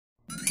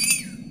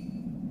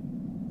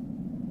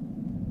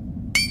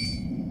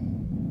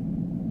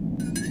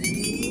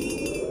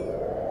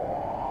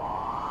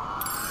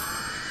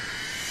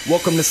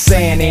Welcome to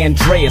San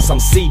Andreas, I'm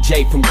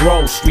CJ from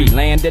Grove Street.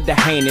 Land of the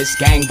heinous,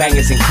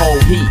 gangbangers in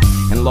cold heat.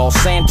 In Los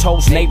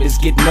Santos, neighbors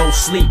get no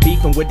sleep.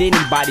 Beefing with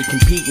anybody,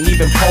 competing,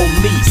 even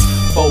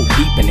police. Fold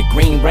deep in the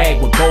green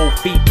rag with gold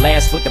feet.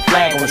 Blast with the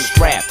flag on the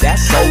strap,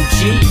 that's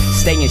OG.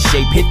 Stay in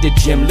shape, hit the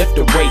gym, lift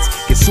the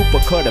weights. Get super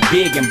cutter,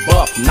 big and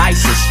buff,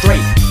 nice and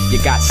straight. You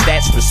got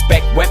stats,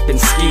 respect, weapon,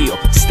 skill.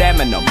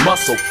 Stamina,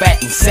 muscle,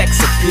 fat, and sex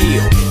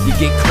appeal. You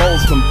get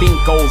clothes from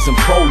Binkos and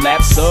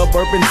Prolapse.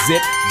 Suburban zip,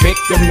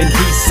 victim and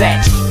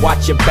desatch.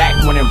 Watch your back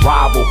when in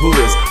rival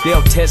hoods.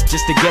 They'll test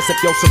just to guess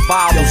if your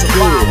survival's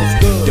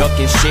good.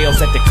 Ducking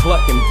shells at the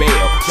clucking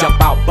bell. Jump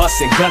out,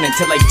 busting, gunning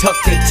till they tuck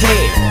their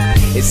tail.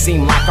 It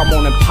seemed like I'm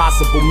on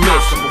impossible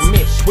missions.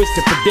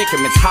 Twisted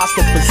predicaments,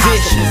 hostile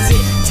positions.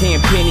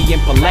 Tenpenny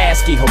and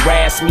Pulaski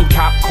harass me.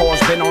 Cop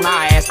cars been on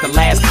our ass the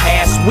past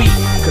week.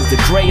 Cause the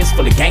Dre is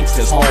for the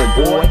gangsters,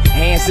 homeboy.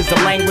 Hands is the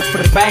language for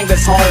the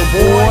bangers,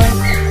 homeboy.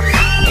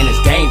 And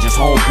it's dangerous,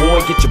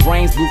 homeboy. Get your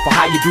brains blue for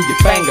how you do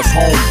your fingers,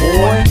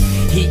 homeboy.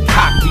 Heat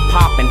cock, we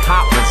poppin'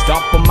 hot ones.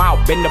 Dump them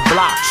out, bend the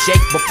block.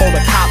 Shake before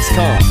the cops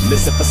come.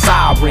 Listen for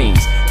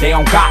sirens, they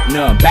don't got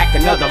none. Back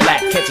another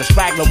lap, catch a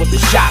straggler with the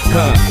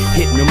shotgun.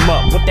 Hitting them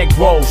up with that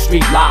Grove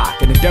Street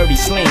lock. And a dirty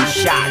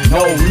slingshot,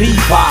 no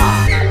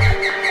Levi.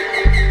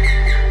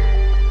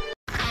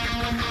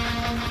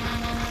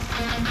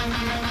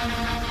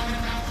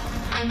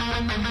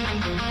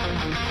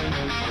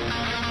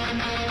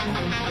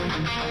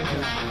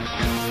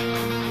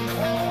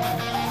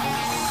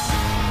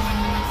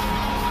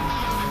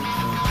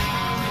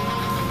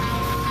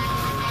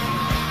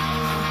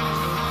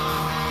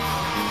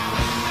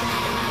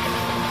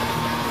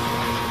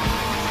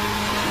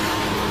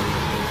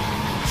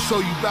 So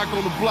you back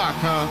on the block,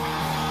 huh?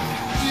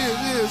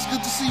 Yeah, it's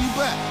good to see you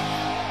back.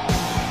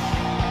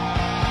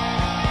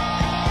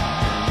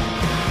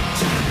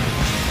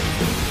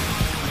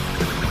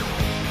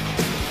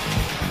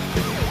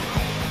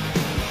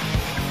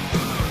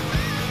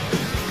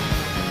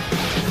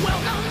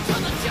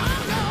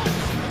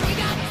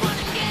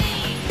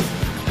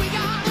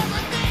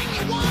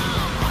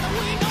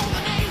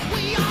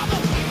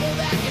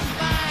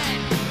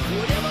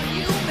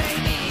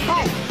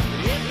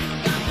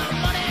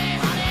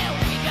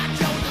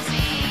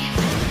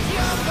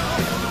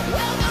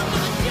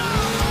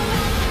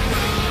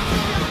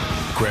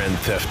 Grand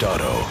Theft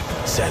Auto,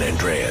 San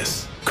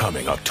Andreas,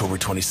 coming October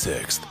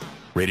 26th.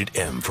 Rated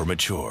M for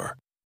mature.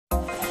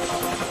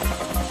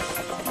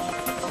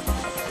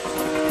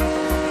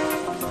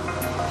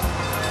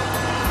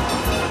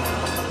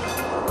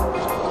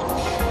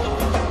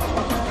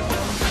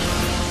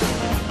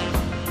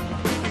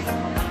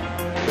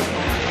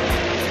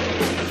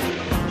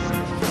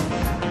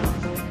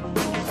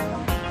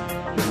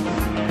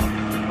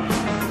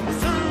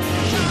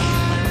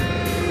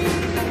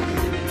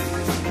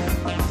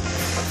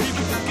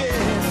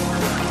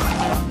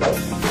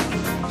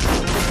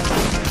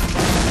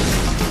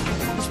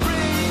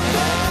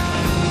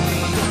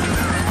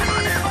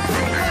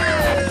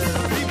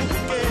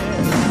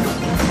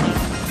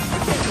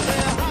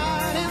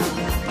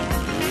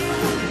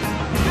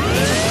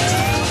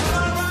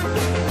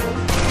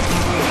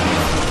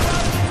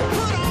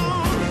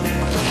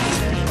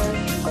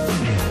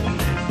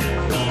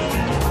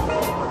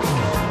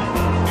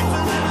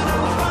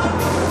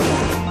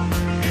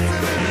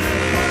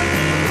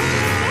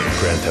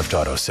 Grand Theft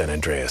Auto San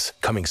Andreas,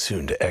 coming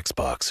soon to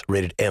Xbox,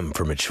 rated M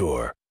for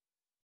mature.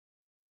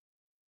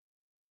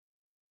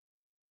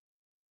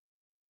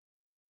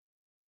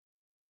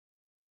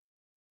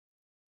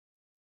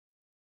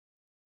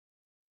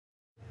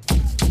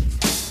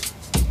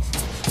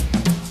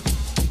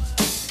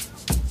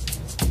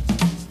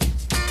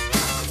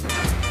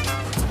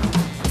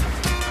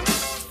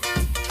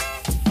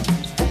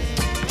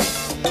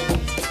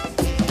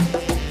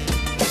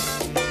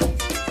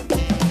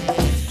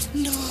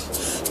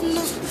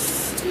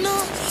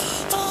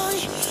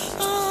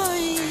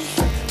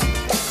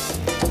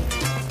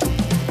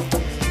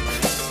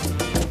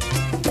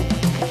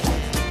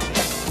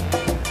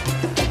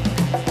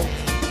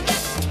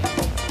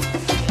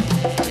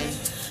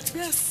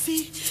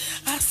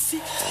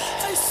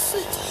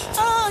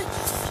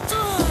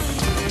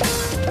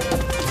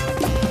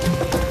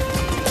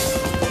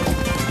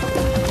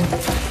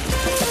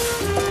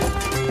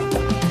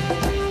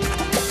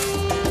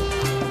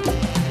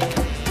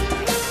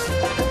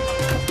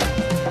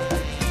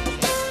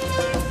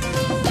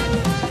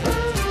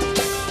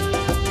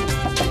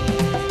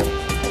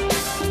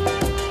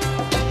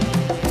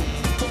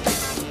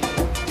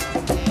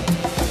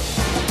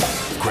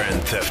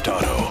 Theft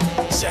Auto,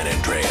 San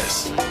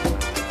Andreas.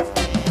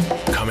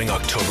 Coming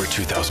October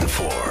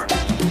 2004.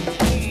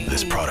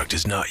 This product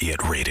is not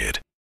yet rated.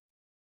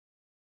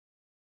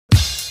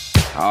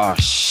 Oh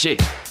shit,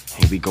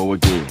 here we go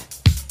again.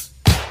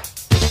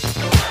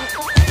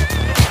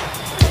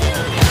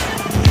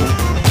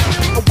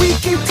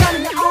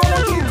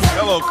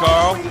 Hello,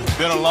 Carl.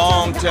 Been a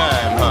long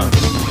time, huh?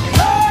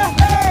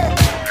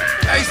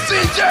 Hey,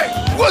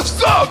 CJ,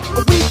 what's up?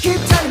 We keep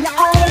telling you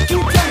all,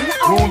 keep telling you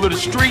all. Rule of the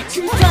streets,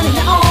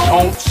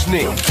 don't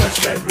snitch.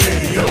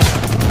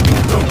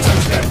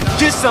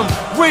 Just some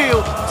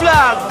real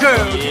fly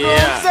girls, you know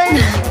what I'm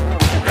saying?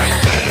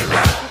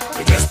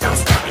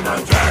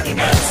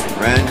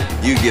 Friend,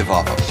 you give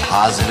off a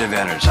positive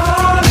energy.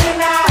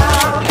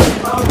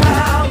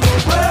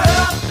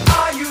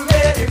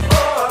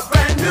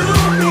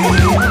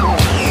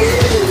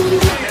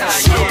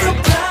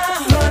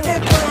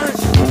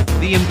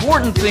 The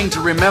important thing to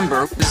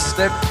remember is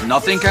that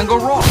nothing can go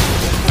wrong.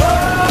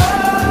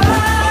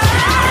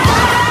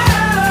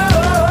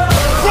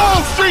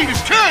 Wall Street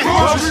is king!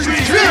 Wall Street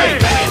is king!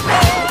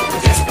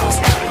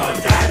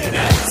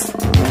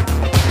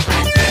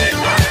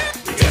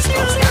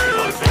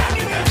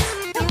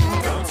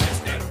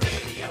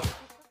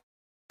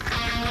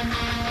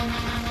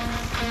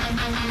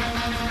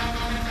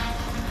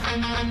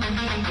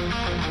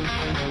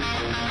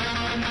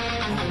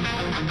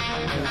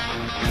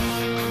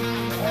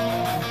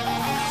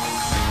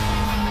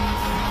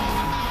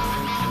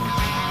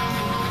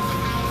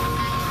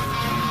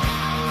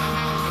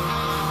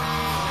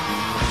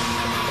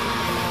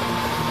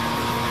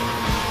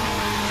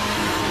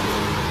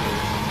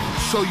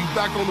 So you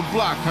back on the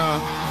block, huh?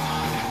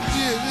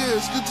 Yeah,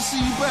 it's good to see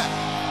you back.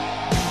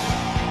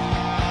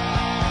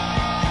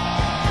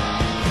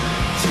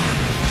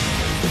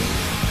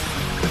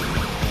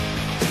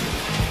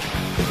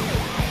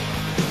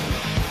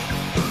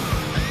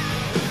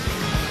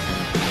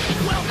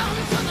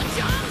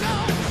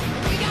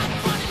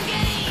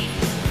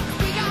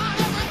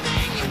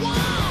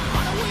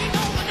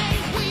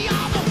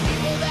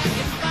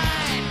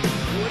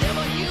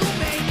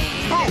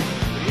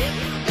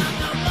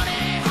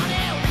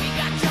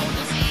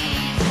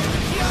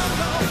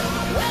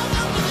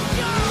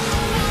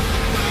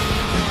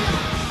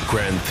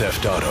 Grand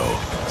Theft Auto,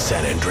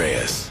 San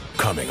Andreas,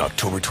 coming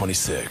October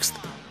 26th.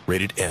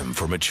 Rated M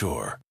for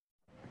mature.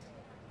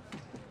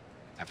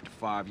 After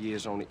 5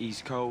 years on the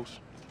East Coast,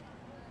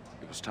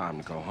 it was time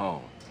to go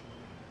home.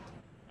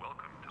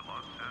 Welcome to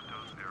Los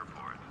Santos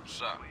Airport.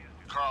 What's up?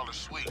 Carl is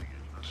sweet.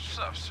 What's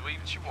up, sweet?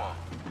 What you want?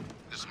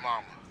 This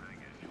mama.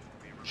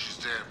 She's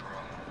dead, bro.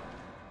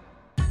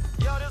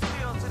 Yo, this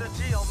P.O. to the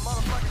G.O.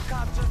 Motherfucking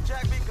cop just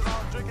jacked me cause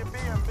I'm drinking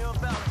beer in Mill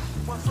Valley.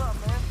 What's up,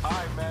 man?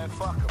 Alright, man,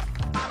 fuck him.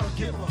 I don't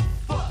give a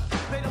fuck.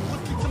 They done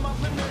put me to my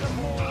limit, I'm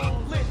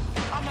all lit.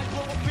 I might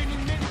blow up any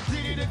minute,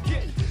 did it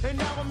again. And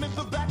now I'm in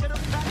the back of the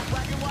pack,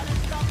 bragging while they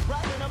stop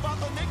bragging about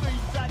the nigga he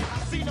sacked. I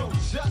see no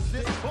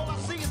justice, all I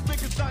see is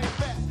niggas dying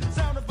fast.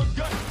 Sound of a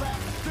gun clap,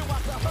 feel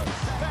like the hurt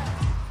back.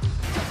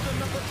 Just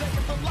another day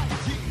in the light,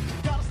 G.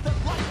 Gotta step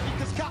right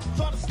because cops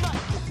trying to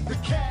snipe the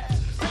cash.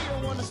 They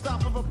don't wanna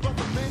stop for a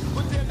brother, man.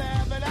 But then they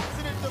have an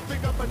accident to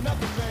pick up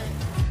another man.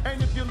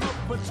 And if you look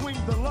between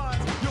the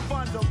lines, you'll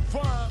find a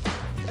rhyme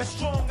as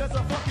strong as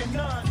a fucking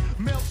nine.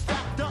 Mail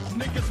stacked up,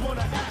 niggas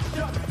wanna act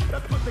up.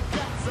 Let's put the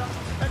gas up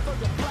and throw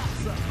your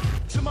blacks up.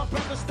 To my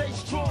brother, stay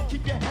strong,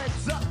 keep your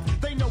heads up.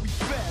 They know we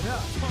fed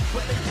up,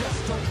 but they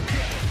just don't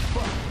get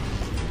fucked.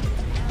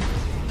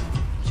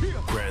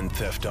 Grand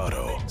Theft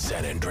Auto,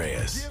 San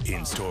Andreas,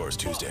 in stores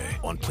Tuesday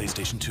on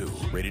PlayStation 2.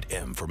 Rated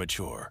M for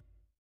mature.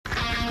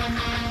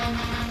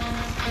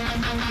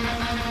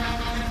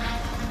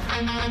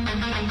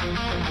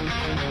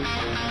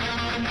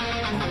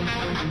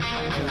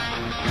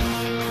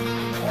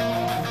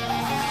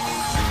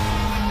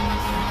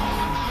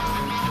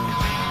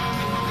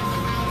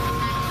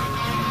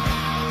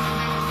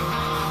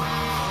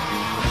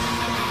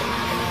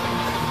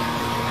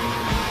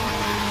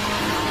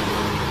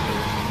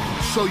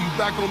 So you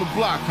back on the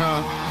block,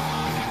 huh?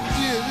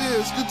 Yeah,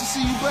 it's good to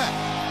see you back.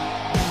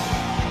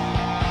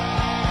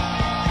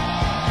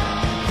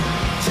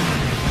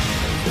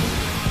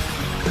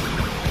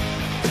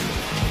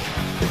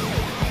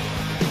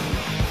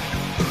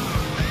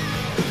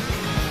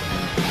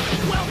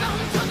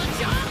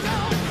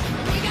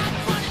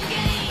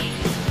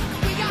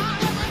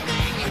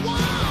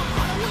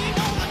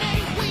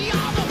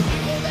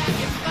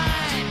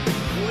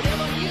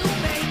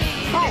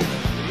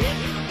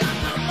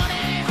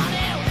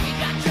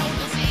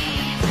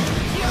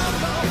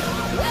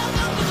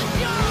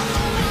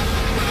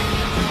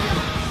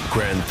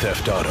 Grand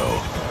Theft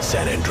Auto,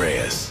 San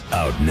Andreas,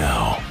 out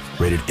now.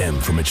 Rated M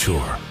for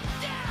mature.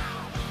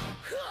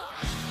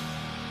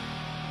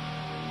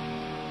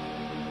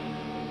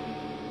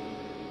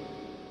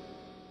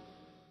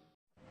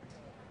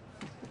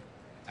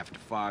 After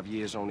 5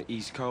 years on the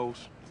East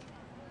Coast,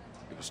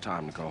 it was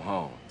time to go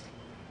home.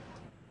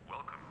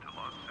 Welcome to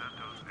Los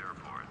Santos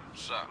Airport.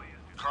 What's up?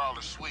 Carl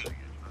is sweet.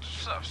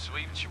 What's up,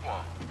 sweet? What you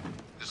want?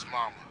 This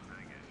mama.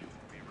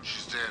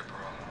 She's dead, bro.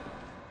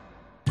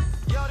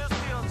 Yo, this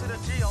P.O. to the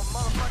G.O.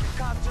 Motherfucking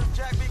cop just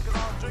jacked me cause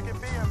I'm drinking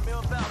beer in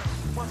Mill Valley.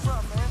 What's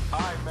up, man?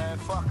 Alright, man,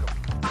 fuck him.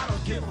 I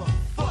don't give a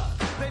fuck.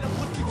 They done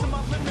put me to my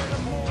limit,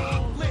 I'm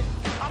all lit.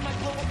 I might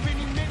blow up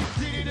any minute,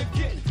 did it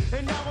again.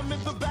 And now I'm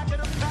in the back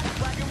of the pack,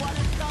 bragging while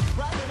they stop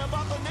bragging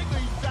about the nigga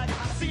he sacked.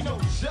 I see no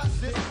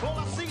justice,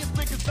 all I see is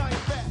niggas dying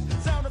fast.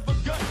 Sound of a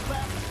gun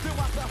clap, feel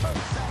like the hurt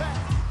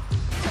back.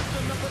 Just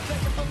another day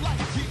in the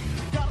light, G.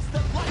 Gotta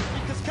step right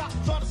because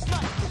cops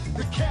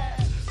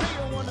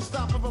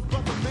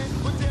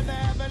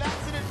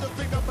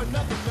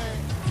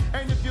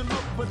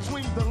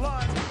between the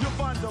lines, you'll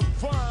find a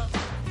rhyme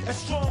as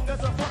strong as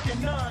a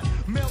fucking nine.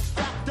 Male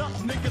stacked up,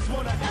 niggas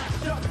wanna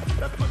act up.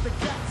 Let's put the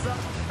cats up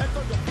and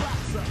throw the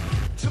blacks up.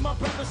 To my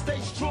brothers, stay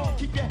strong,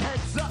 keep your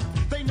heads up.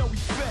 They know we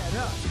fed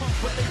up,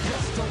 but they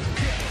just don't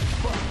get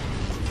fucked.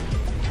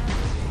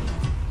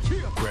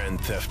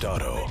 Grand Theft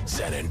Auto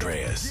San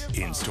Andreas.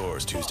 In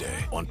stores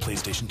Tuesday on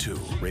PlayStation 2.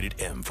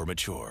 Rated M for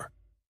mature.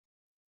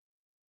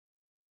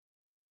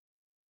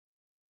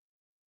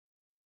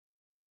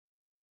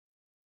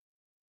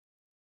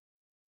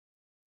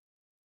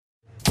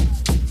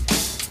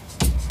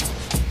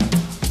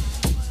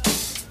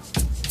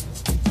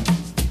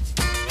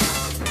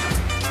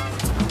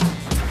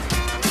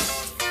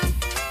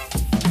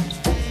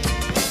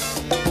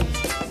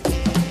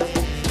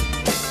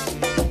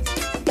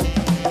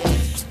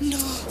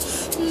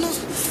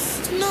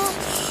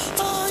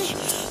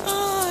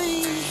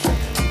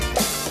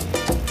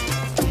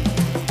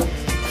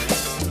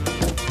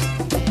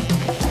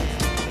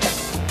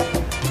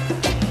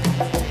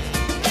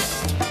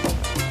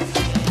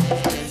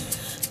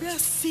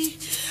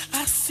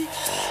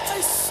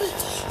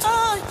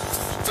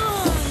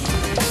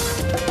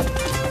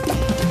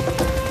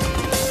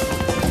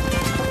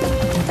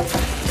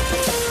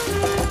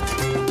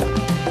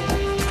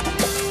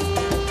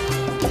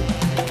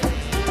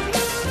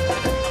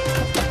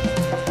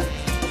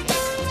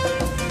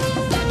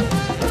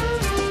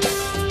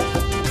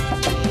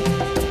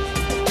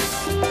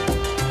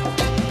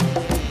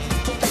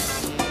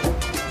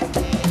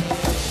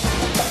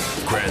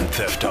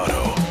 Theft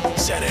Auto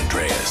San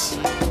Andreas.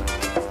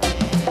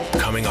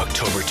 Coming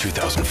October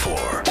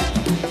 2004.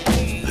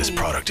 This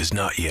product is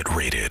not yet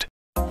rated.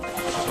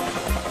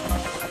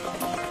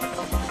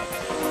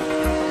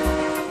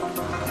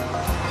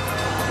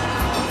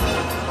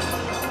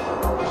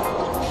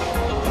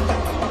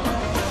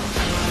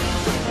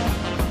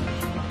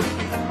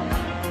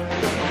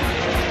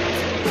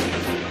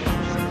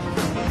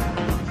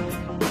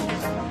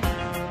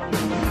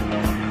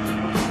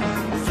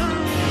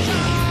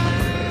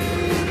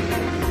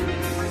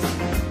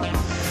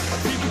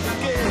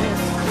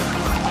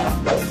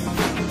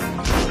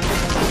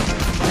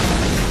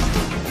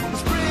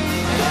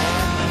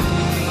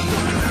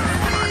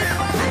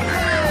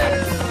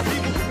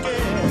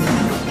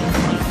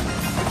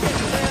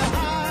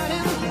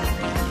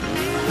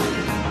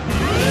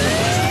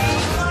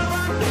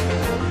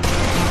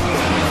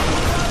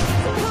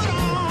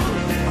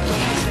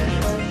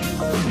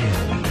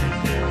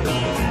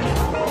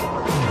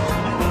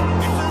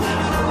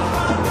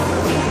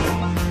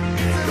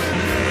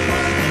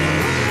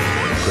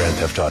 Grand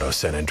Theft Auto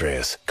San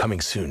Andreas, coming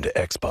soon to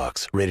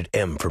Xbox, rated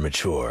M for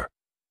mature.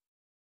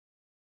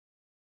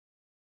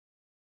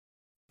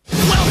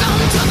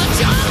 Welcome to the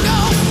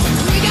jungle.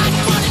 We got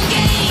fun and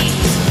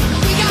games.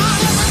 We got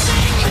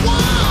everything you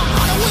want.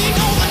 How do we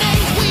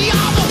dominate? We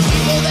are the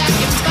people that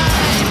can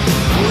find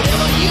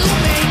whatever you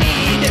may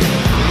need.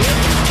 If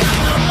you got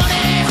the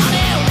money,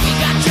 honey, we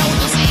got your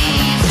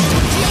disease.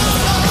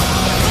 Jungle,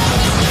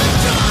 welcome to the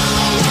jungle.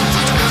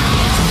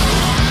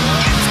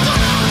 It's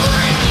gonna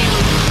bring you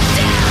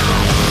down.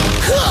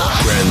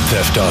 Grand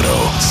Theft Auto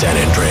San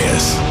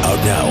Andreas, out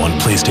now on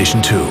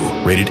PlayStation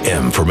 2, rated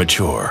M for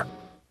mature.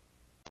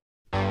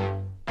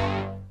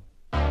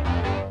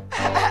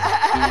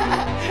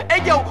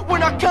 Hey yo,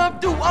 when I come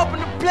through up in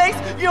the place,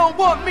 you don't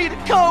want me to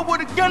come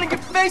with a gun in your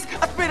face.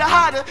 I spit it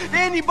hotter than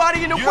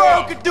anybody in the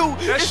world could do.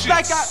 That It's shit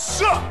like I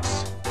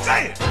sucks.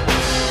 Damn.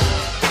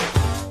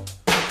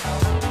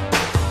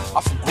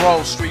 I'm from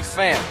Grove Street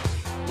fam,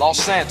 Los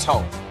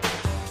Santos,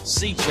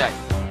 CJ,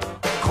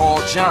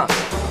 Carl Johnson.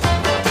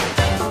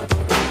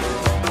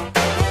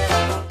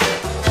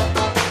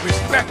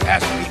 Respect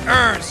has to be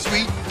earned,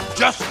 sweet,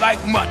 just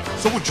like money.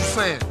 So what you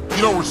saying?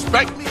 You don't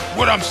respect me?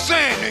 What I'm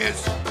saying is,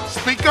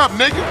 speak up,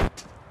 nigga.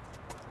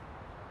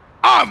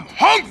 I'm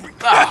hungry.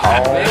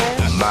 All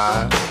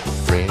my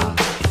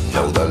friends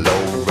know the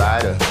low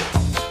rider.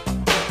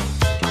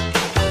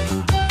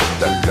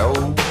 The low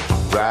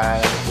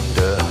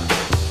rider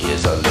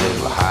is a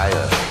little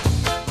higher.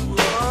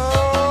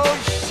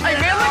 Hey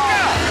man,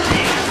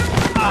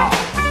 look out!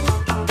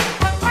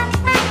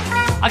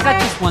 I got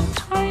just one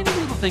tiny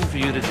little thing for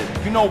you to do.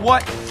 You know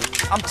what?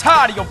 I'm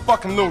tired of your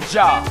fucking little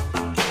job.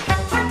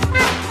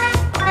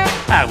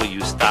 Ah, will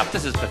you stop?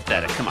 This is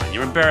pathetic. Come on,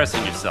 you're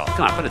embarrassing yourself.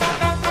 Come on, put it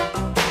down.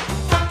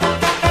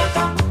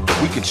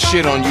 We can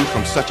shit on you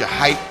from such a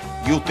height,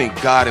 you'll think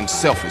God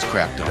himself is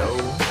crapped on. Low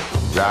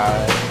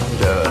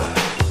rider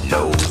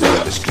knows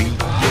the street.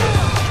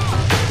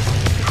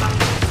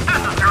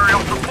 This is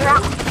aerial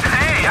support.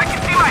 Hey, I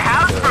can see my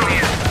house from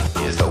here.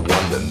 Is the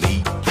one to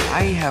meet.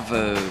 I have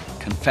a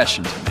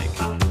confession to make.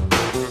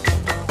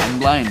 I'm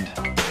blind.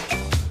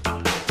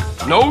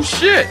 No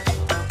shit.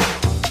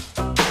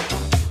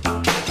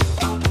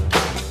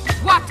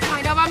 What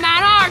kind of a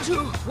man are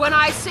you? When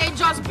I say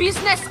just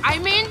business, I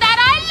mean that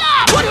I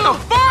love What you. the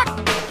fuck?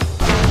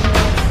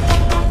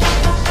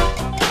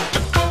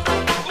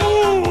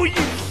 Ooh,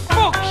 you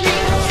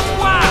fucking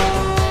twat!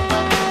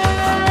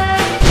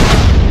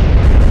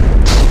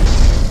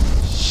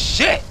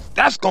 Shit,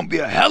 That's gonna be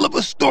a hell of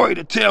a story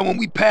to tell when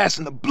we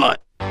passing the blunt.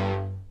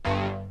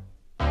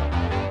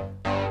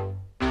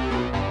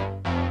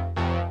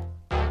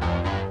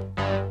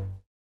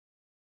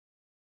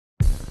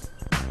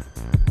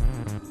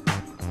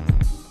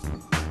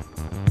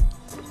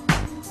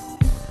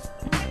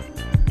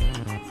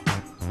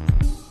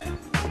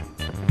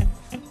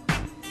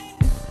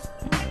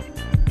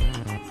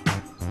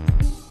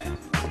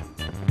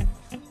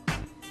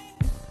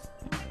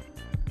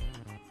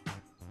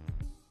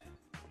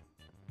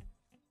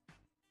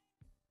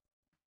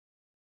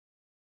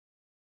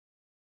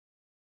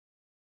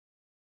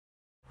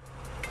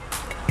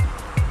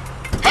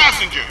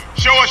 Passenger,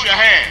 show us your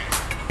hands.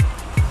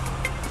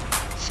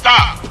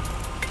 Stop.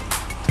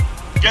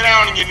 Get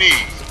down on your knees.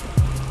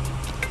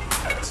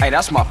 Hey,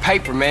 that's my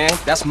paper, man.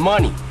 That's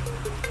money.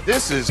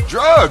 This is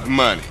drug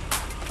money.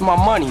 My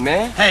money,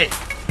 man. Hey,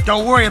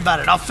 don't worry about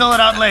it. I'll fill it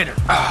out later.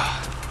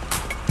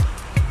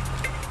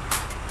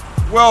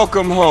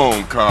 Welcome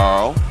home,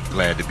 Carl.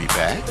 Glad to be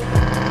back.